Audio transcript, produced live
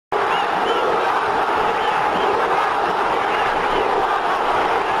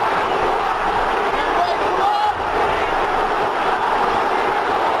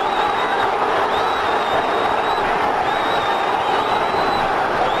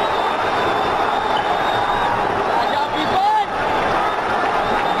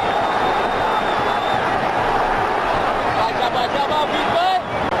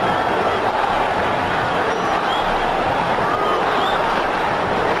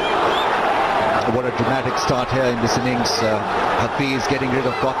What a dramatic start here in this innings. Hafiz getting rid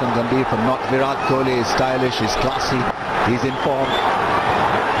of Gautam Gambhir from not. Virat Kohli is stylish, he's classy, he's in form.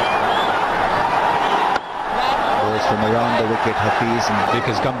 Goes from around the wicket, Hafiz.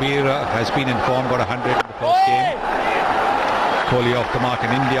 Because Gambhir has been in form, got 100 in the first game. Kohli off the mark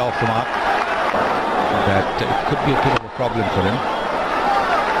and India off the mark. That it could be a bit of a problem for him.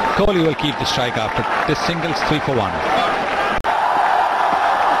 Kohli will keep the strike after this singles, 3 for 1.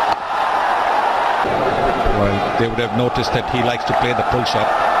 Well, they would have noticed that he likes to play the pull shot,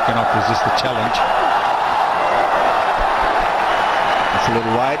 cannot resist the challenge. It's a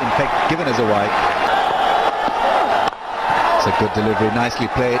little wide, in fact given as a wide. It's a good delivery, nicely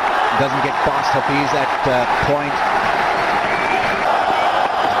played. Doesn't get past Hafiz at point.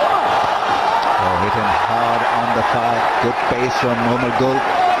 Oh, hit him hard on the thigh. Good pace from Mohammad Gul.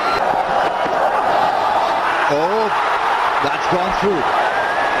 Oh, that's gone through.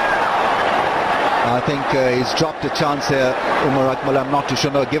 I think he's dropped a chance here, Umar Akmal. I'm not too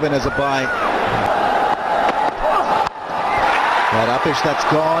sure. No, given as a bye. That upish, that's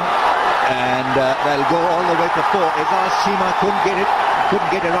gone. And they'll go all the way for 4. Azaz Shima couldn't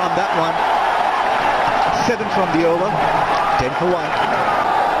get around that one. 7 from the over. 10 for 1.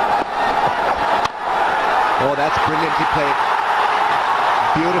 Oh, that's brilliantly played.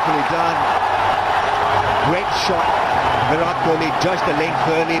 Beautifully done. Great shot. Virat Kohli judged the length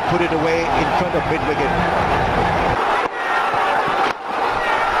early, put it away in front of mid-wicket.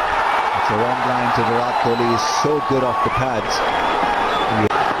 It's a wrong line to Virat Kohli. He's so good off the pads.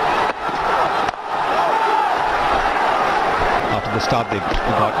 After the start they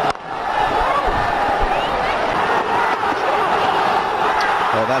got.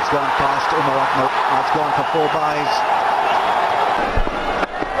 Oh, that's gone past Umar Akmal. That's gone for 4 byes.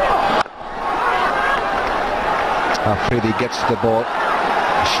 Afridi gets to the ball,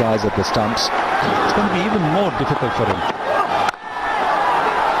 shies at the stumps. It's going to be even more difficult for him.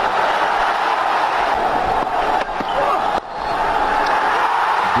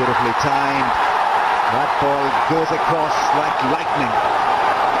 Beautifully timed. That ball goes across like lightning.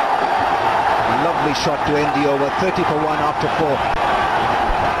 Lovely shot to end the over. 30 for 1 after 4.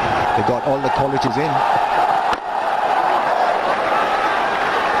 They got all the colleges in.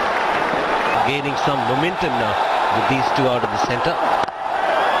 Gaining some momentum now with these two out of the centre.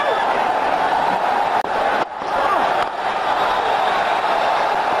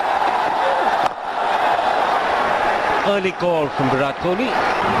 Early call from Virat Kohli.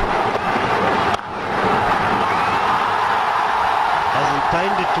 Hasn't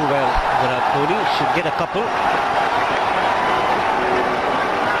timed it too well, Virat Kohli. Should get a couple.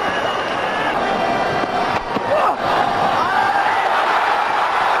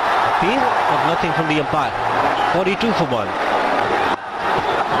 Appeal of nothing from the umpire. 42 for 1.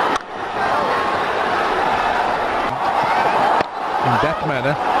 In that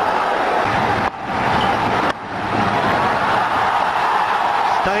manner.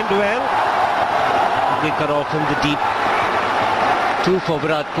 Timed well. They cut off from the deep. 2 for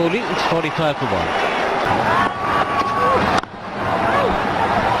Virat Kohli. It's 45 for 1.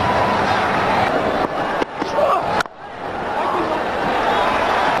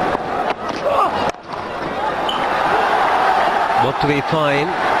 To be fine.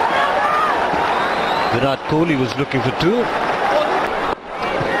 Virat Kohli was looking for 2.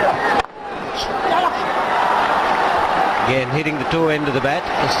 Again hitting the toe end of the bat.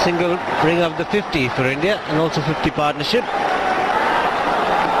 A single bring up the 50 for India and also 50 partnership.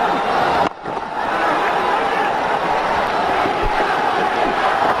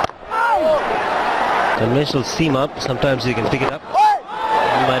 Conventional seam up. Sometimes you can pick it up.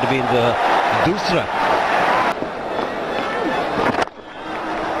 It might have been the Dusra.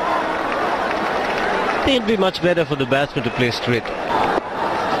 It'd be much better for the batsman to play straight.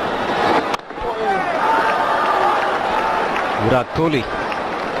 Virat Kohli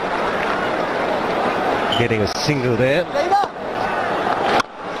getting a single there.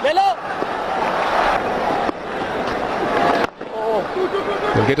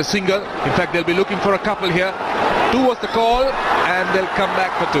 They'll get a single. In fact, they'll be looking for a couple here. 2 was the call, and they'll come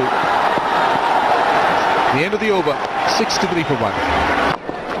back for 2. The end of the over. 63 for 1.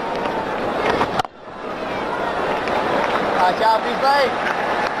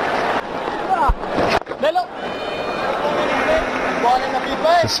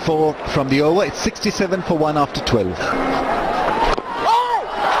 It's 4 from the over. It's 67 for 1 after 12.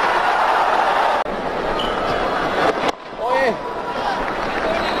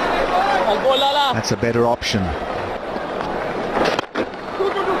 That's a better option.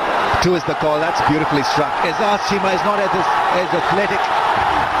 2 is the call. That's beautifully struck. Azaz Shima is not as athletic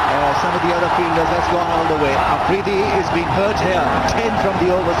some of the other fielders. That's gone all the way. Afridi is being hurt here. 10 from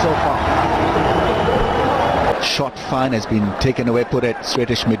the over so far. Shot fine has been taken away, put at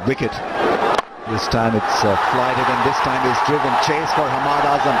straightish mid-wicket. This time it's flighted, and this time is driven. Chase for Hamad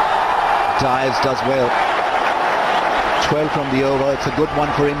Azam. Dives, does well. 12 from the over. It's a good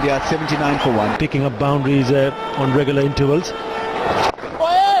one for India. 79 for 1. Picking up boundaries on regular intervals.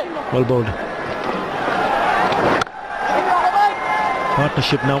 Well bowled.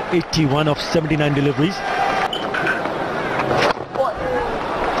 Partnership now 81 of 79 deliveries.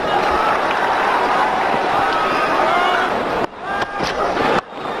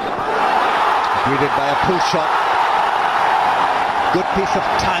 Greeted by a pull shot. Good piece of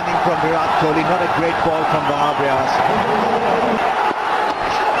timing from Virat Kohli. Not a great ball from Wahab Riaz.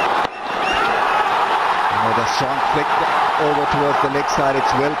 Another strong flick over towards the leg side.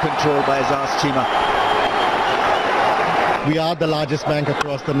 It's well controlled by Azaz Chima. We are the largest bank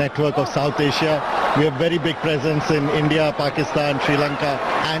across the network of South Asia. We have very big presence in India, Pakistan, Sri Lanka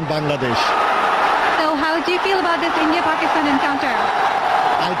and Bangladesh. So how do you feel about this India-Pakistan encounter?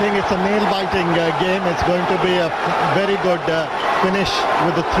 I think it's a nail-biting game. It's going to be a very good finish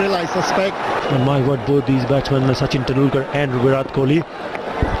with the thrill, I suspect. And my word, both these batsmen, Sachin Tendulkar and Virat Kohli,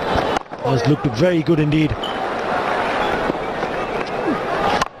 has looked very good indeed.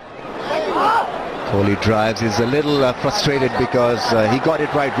 Kohli drives. He's a little frustrated because he got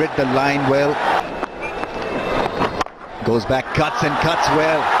it right, read the line well. Goes back, cuts and cuts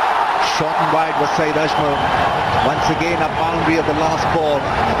well. Short and wide was Saeed Ajmal. Once again a boundary of the last ball.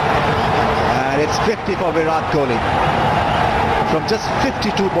 And it's 50 for Virat Kohli. From just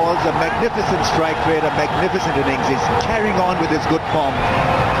 52 balls, a magnificent strike rate, a magnificent innings. He's carrying on with his good form.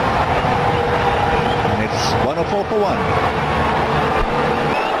 And it's 104 for 1.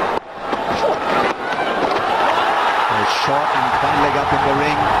 Shot and one leg up in the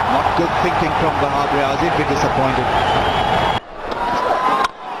ring. Not good thinking from Wahab Riaz. He'd be disappointed.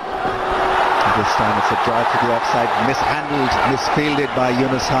 This time it's a drive to the offside. Mishandled, misfielded by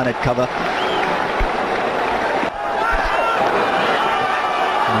Yunus Khan at cover.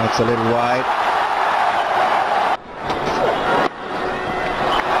 Now it's a little wide.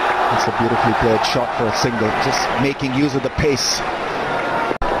 It's a beautifully played shot for a single. Just making use of the pace.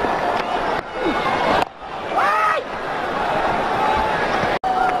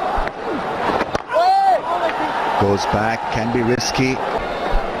 Goes back, can be risky.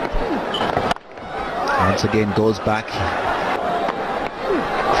 Once again goes back.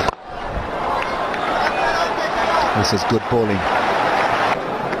 This is good bowling.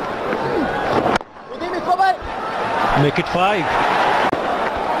 Make it 5.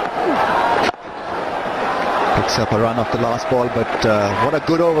 Picks up a run off the last ball, but what a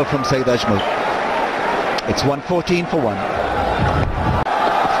good over from Saeed Ajmal. It's 114 for 1.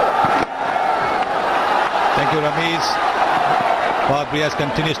 Thank you, Ramiz. Wahab Riaz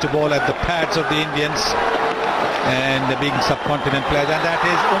continues to bowl at the pads of the Indians and being subcontinent players, and that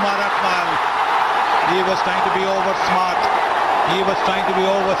is Umar Akmal. He was trying to be over smart.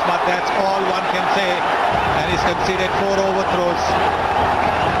 That's all one can say, and he's conceded 4 overthrows.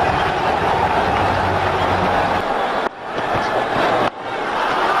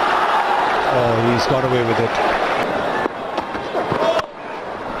 Oh, he's got away with it.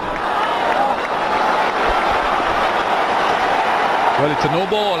 Well, it's a no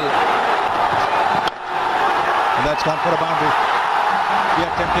ball. And that's gone for a boundary. He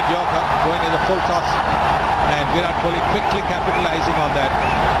attempted Yorker, going as a full toss, and Virat Kohli quickly capitalizing on that.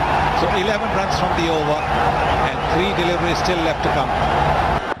 So 11 runs from the over, and 3 deliveries still left to come.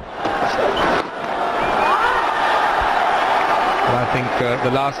 I think the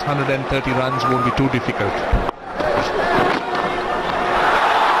last 130 runs won't be too difficult.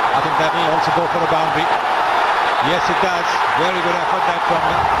 I think that will also go for a boundary. Yes, it does. Very good effort that from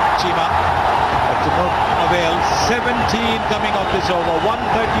Chima. But to no avail. 17 coming off this over.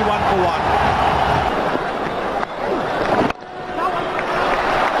 131 for 1.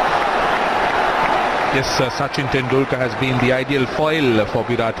 Yes, Sachin Tendulkar has been the ideal foil for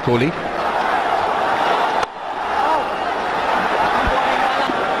Virat Kohli.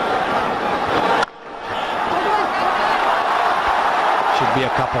 Should be a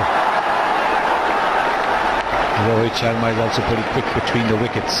couple. Rohit Sharma is also pretty quick between the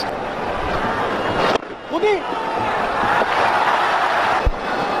wickets.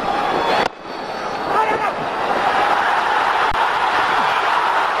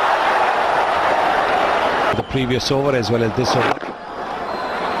 The previous over as well as this over.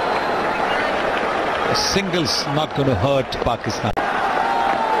 A single's not going to hurt Pakistan.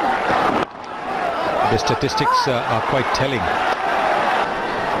 The statistics are quite telling.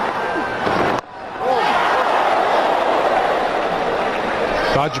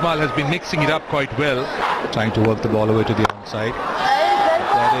 Ajmal has been mixing it up quite well. Trying to work the ball away to the onside.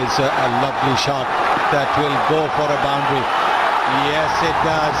 That is a lovely shot that will go for a boundary. Yes, it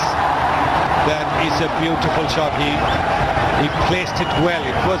does. That is a beautiful shot. He placed it well.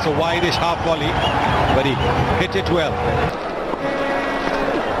 It was a wide-ish half volley, but he hit it well.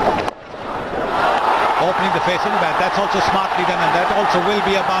 Opening the face of the bat. That's also smartly done, and that also will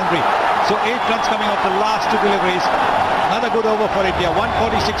be a boundary. So 8 runs coming off the last 2 deliveries. Another good over for India.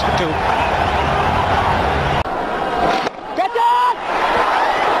 146 for 2.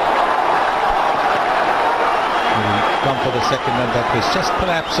 Come for the second, and that was just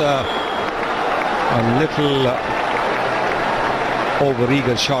perhaps a little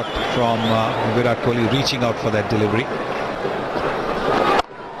over-eager shot from Virat Kohli, reaching out for that delivery.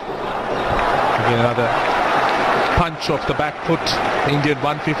 Again, another punch off the back foot. The Indian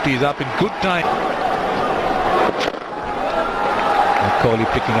 150 is up in good time. And Kohli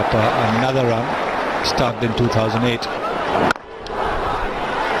picking up another run, started in 2008.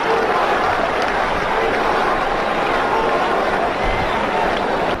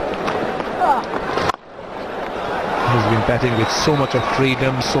 He's been batting with so much of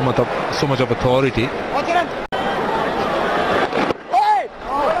freedom, so much of authority.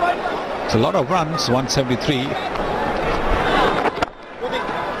 It's a lot of runs, 173.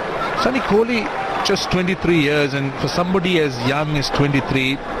 Sunny Kohli, just 23 years, and for somebody as young as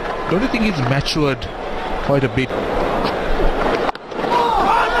 23, don't you think he's matured quite a bit?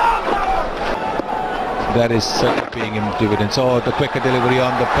 That is paying him dividends. Oh, the quicker delivery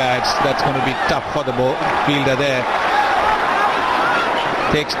on the pads. That's going to be tough for the fielder there.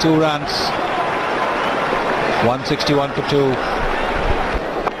 Takes 2 runs. 161 for 2.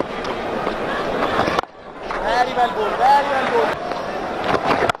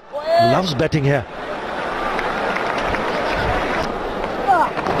 Loves batting here.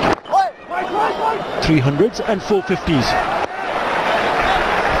 Three hundreds and 450s.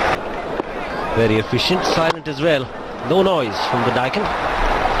 Very efficient, silent as well. No noise from the Daikon.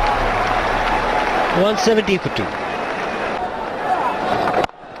 170 for 2.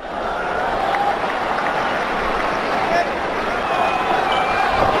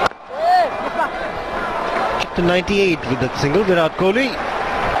 To 98 with that single, Virat Kohli.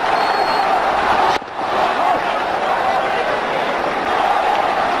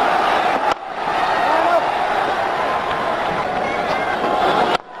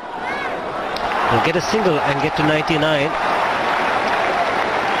 Will get a single and get to 99.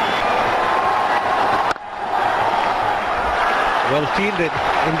 Well fielded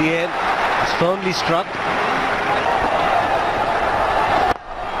in the end. It's firmly struck.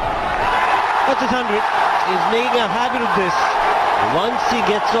 That's his 100. He's making a habit of this. Once he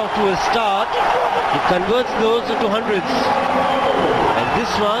gets off to a start, he converts those into hundreds. And this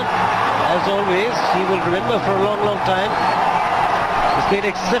one, as always, he will remember for a long, long time. He's played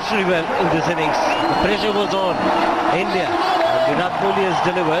exceptionally well in this innings. The pressure was on India. And Virat Kohli has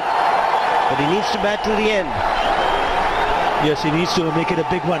delivered, but he needs to bat till the end. Yes, he needs to make it a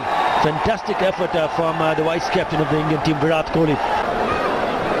big one. Fantastic effort from the vice captain of the Indian team, Virat Kohli.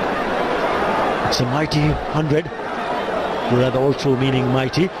 It's a mighty 100. Virat also meaning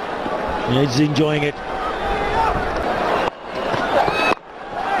mighty. He's enjoying it.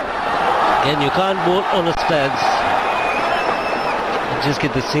 And you can't bowl on a stance. Just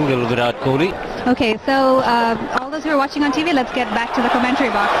get the single, Virat Kohli. Okay, so all those who are watching on TV, let's get back to the commentary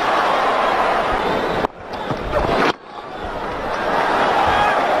box.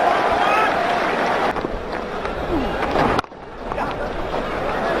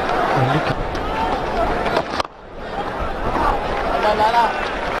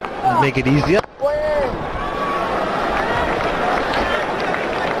 Make it easier.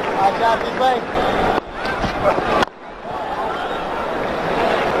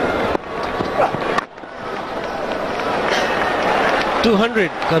 .200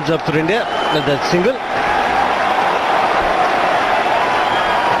 comes up for India, and that's single.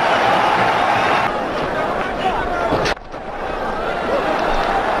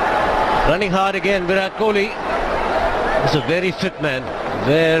 Running hard again, Virat Kohli. He's a very fit man.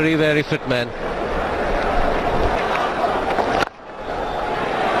 Very, very fit man.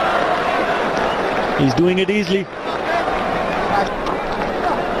 He's doing it easily.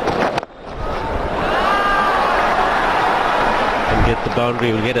 And get the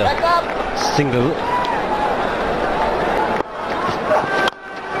boundary, will get a single.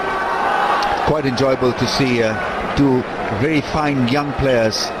 Quite enjoyable to see 2 very fine young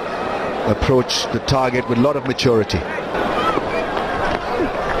players approach the target with a lot of maturity.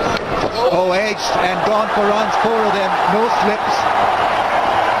 Oh, edged and gone for runs, 4 of them, no slips.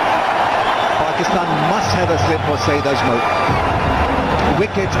 Pakistan must have a slip for Saeed Ajmal.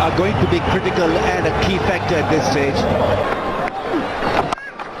 Wickets are going to be critical and a key factor at this stage.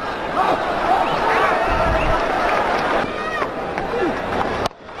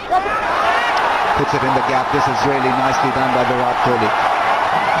 Puts it in the gap. This is really nicely done by Virat Kohli.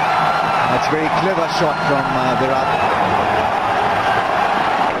 That's a very clever shot from Virat.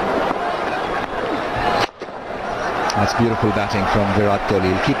 That's beautiful batting from Virat Kohli.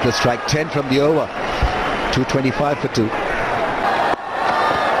 He'll keep the strike. 10 from the over. 225 for 2.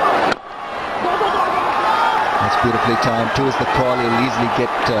 That's beautifully timed. 2 is the call. He'll easily get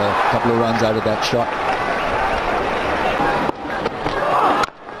a couple of runs out of that shot.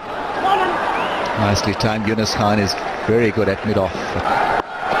 Nicely timed. Yunus Khan is very good at mid-off.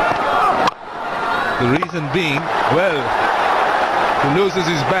 The reason being, well, he loses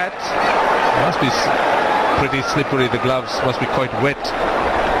his bat. Must be pretty slippery. The gloves must be quite wet.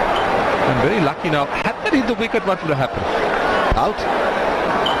 And very lucky now. Had that hit the wicket, what would have happened? Out.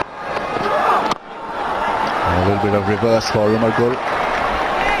 A little bit of reverse for Umar Gul.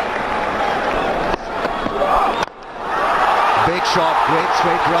 Big shot, great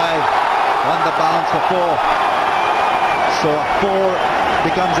straight drive. On the bounce for 4. So 4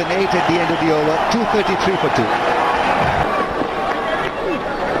 becomes an 8 at the end of the over. 233 for 2.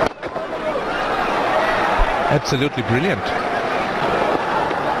 Absolutely brilliant.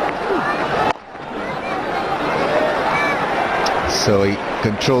 So he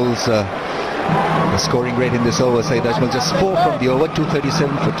controls the scoring rate in this over. Saeed Ajmal just 4 from the over.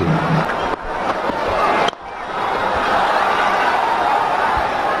 237 for 2.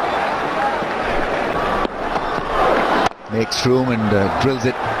 Makes room and drills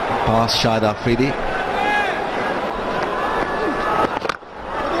it past Shahid Afridi.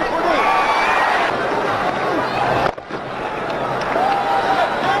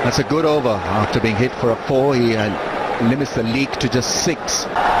 That's a good over. After being hit for a 4, he limits the leak to just 6.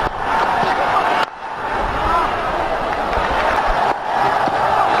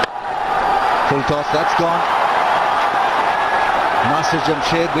 Full toss, that's gone. Nasir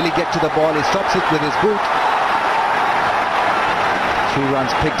Jamshed, will he get to the ball? He stops it with his boot. 3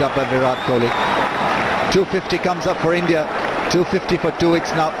 runs picked up by Virat Kohli. 250 comes up for India. 250 for 2.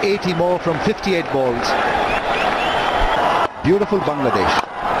 It's now 80 more from 58 balls. Beautiful Bangladesh.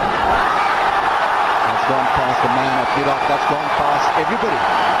 That's gone past the man at mid-off. That's gone past everybody.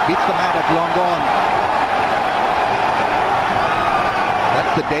 Beats the man at long on.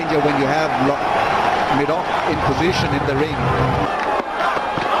 That's the danger when you have mid-off in position in the ring.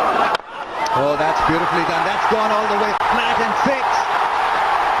 Oh, that's beautifully done. That's gone all the way flat and 6.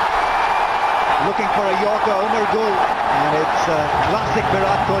 Looking for a Yorker, Umar Gul, and it's classic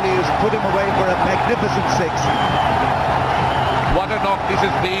Virat Kohli who's put him away for a magnificent 6. What a knock this has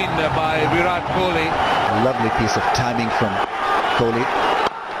been by Virat Kohli. A lovely piece of timing from Kohli.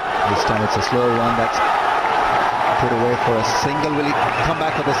 This time it's a slow one that's put away for a single. Will he come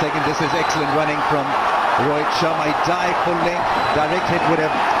back for the second? This is excellent running from Rohit Sharma. He dived full length. Direct hit would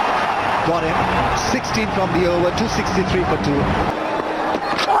have got him. 16 from the over. 263 for 2.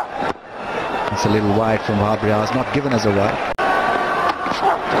 It's a little wide from Abriaz, not given as a wide.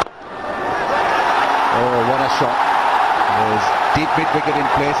 Oh, what a shot. There's deep mid-wicket in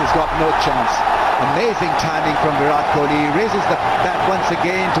place. He's got no chance. Amazing timing from Virat Kohli. He raises the bat once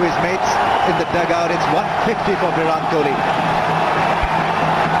again to his mates in the dugout. It's 150 for Virat Kohli.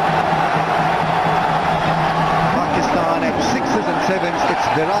 Pakistan at 6s and 7s. It's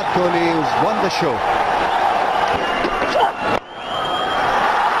Virat Kohli who's won the show.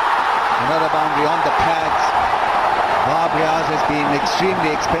 Another boundary on the pads. Abriaz has been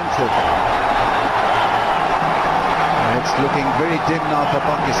extremely expensive. And it's looking very dim now for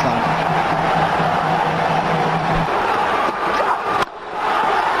Pakistan.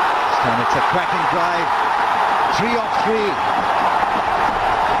 And it's a cracking drive. 3 off 3.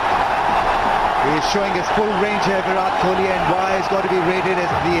 He's showing his full range here, Virat Kohli, and why he's got to be rated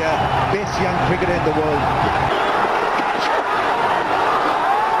as the best young cricketer in the world.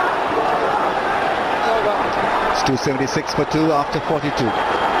 It's 276 for 2 after 42.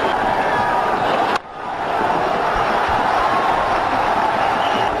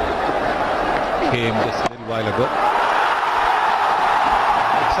 Came just a little while ago.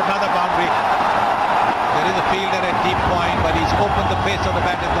 It's another boundary. There is a fielder at deep point, but he's opened the face of the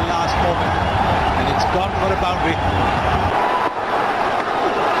bat at the last moment, and it's gone for a boundary.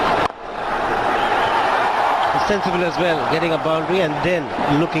 It's sensible as well, getting a boundary and then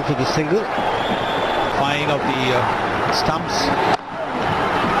looking for the single. Fine of the stumps,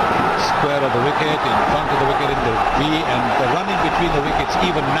 square of the wicket, in front of the wicket in the V, and the running between the wickets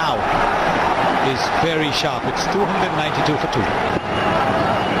even now. is very sharp. It's 292 for 2.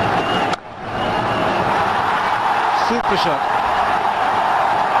 Super shot.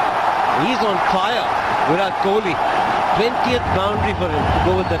 He's on fire. Virat Kohli. 20th boundary for him to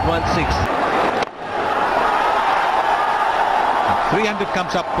go with that 1-6. 300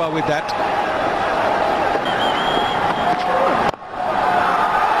 comes up with that.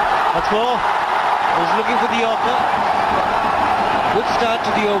 That's more. He's looking for the Yorker. Good start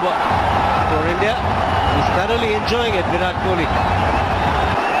to the over for India. He's thoroughly enjoying it, Virat Kohli.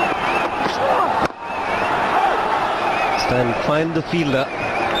 It's time to find the fielder.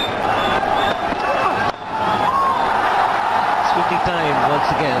 Swifty time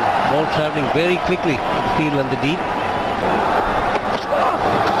once again. Ball travelling very quickly to the field and the deep.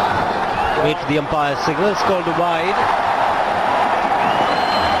 Wait for the umpire's signal. It's called a wide.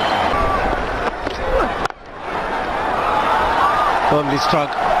 Firmly struck.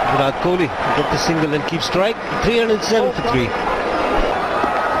 Virat Kohli get the single and keep strike. 307 for 3.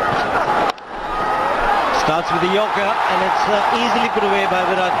 Starts with the Yorker and it's easily put away by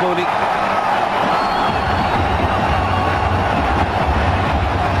Virat Kohli.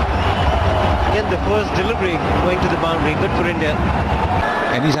 Again, the first delivery going to the boundary. Good for India.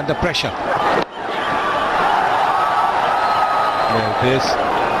 And he's under pressure. There it is.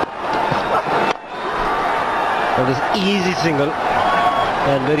 That is easy single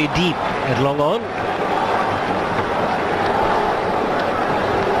and very deep at long on.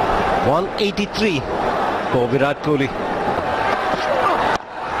 183 for Virat Kohli.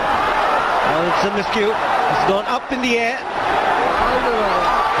 Well, it's a miscue. It's gone up in the air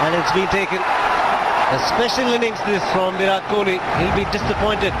and it's been taken. A special innings this from Virat Kohli. He'll be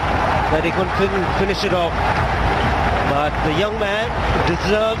disappointed that he couldn't finish it off. But the young man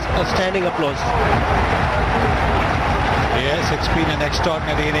deserves a standing applause. Yes, it's been an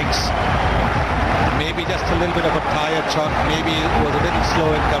extraordinary innings. Maybe just a little bit of a tired shot. Maybe it was a little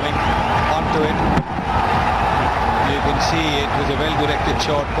slow in coming onto it. You can see it was a well-directed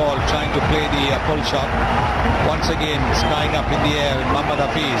short ball trying to play the pull shot. Once again, skying up in the air with Mohammad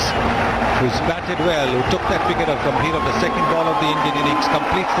Hafiz, who's batted well, who took that wicket from here on the second ball of the Indian innings,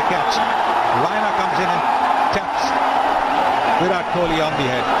 completes the catch. Raina comes in and taps Virat Kohli on the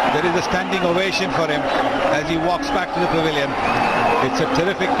head. There is a standing ovation for him as he walks back to the pavilion. It's a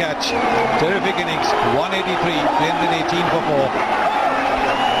terrific catch, terrific innings, 183, 318 for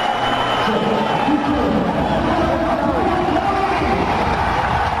 4.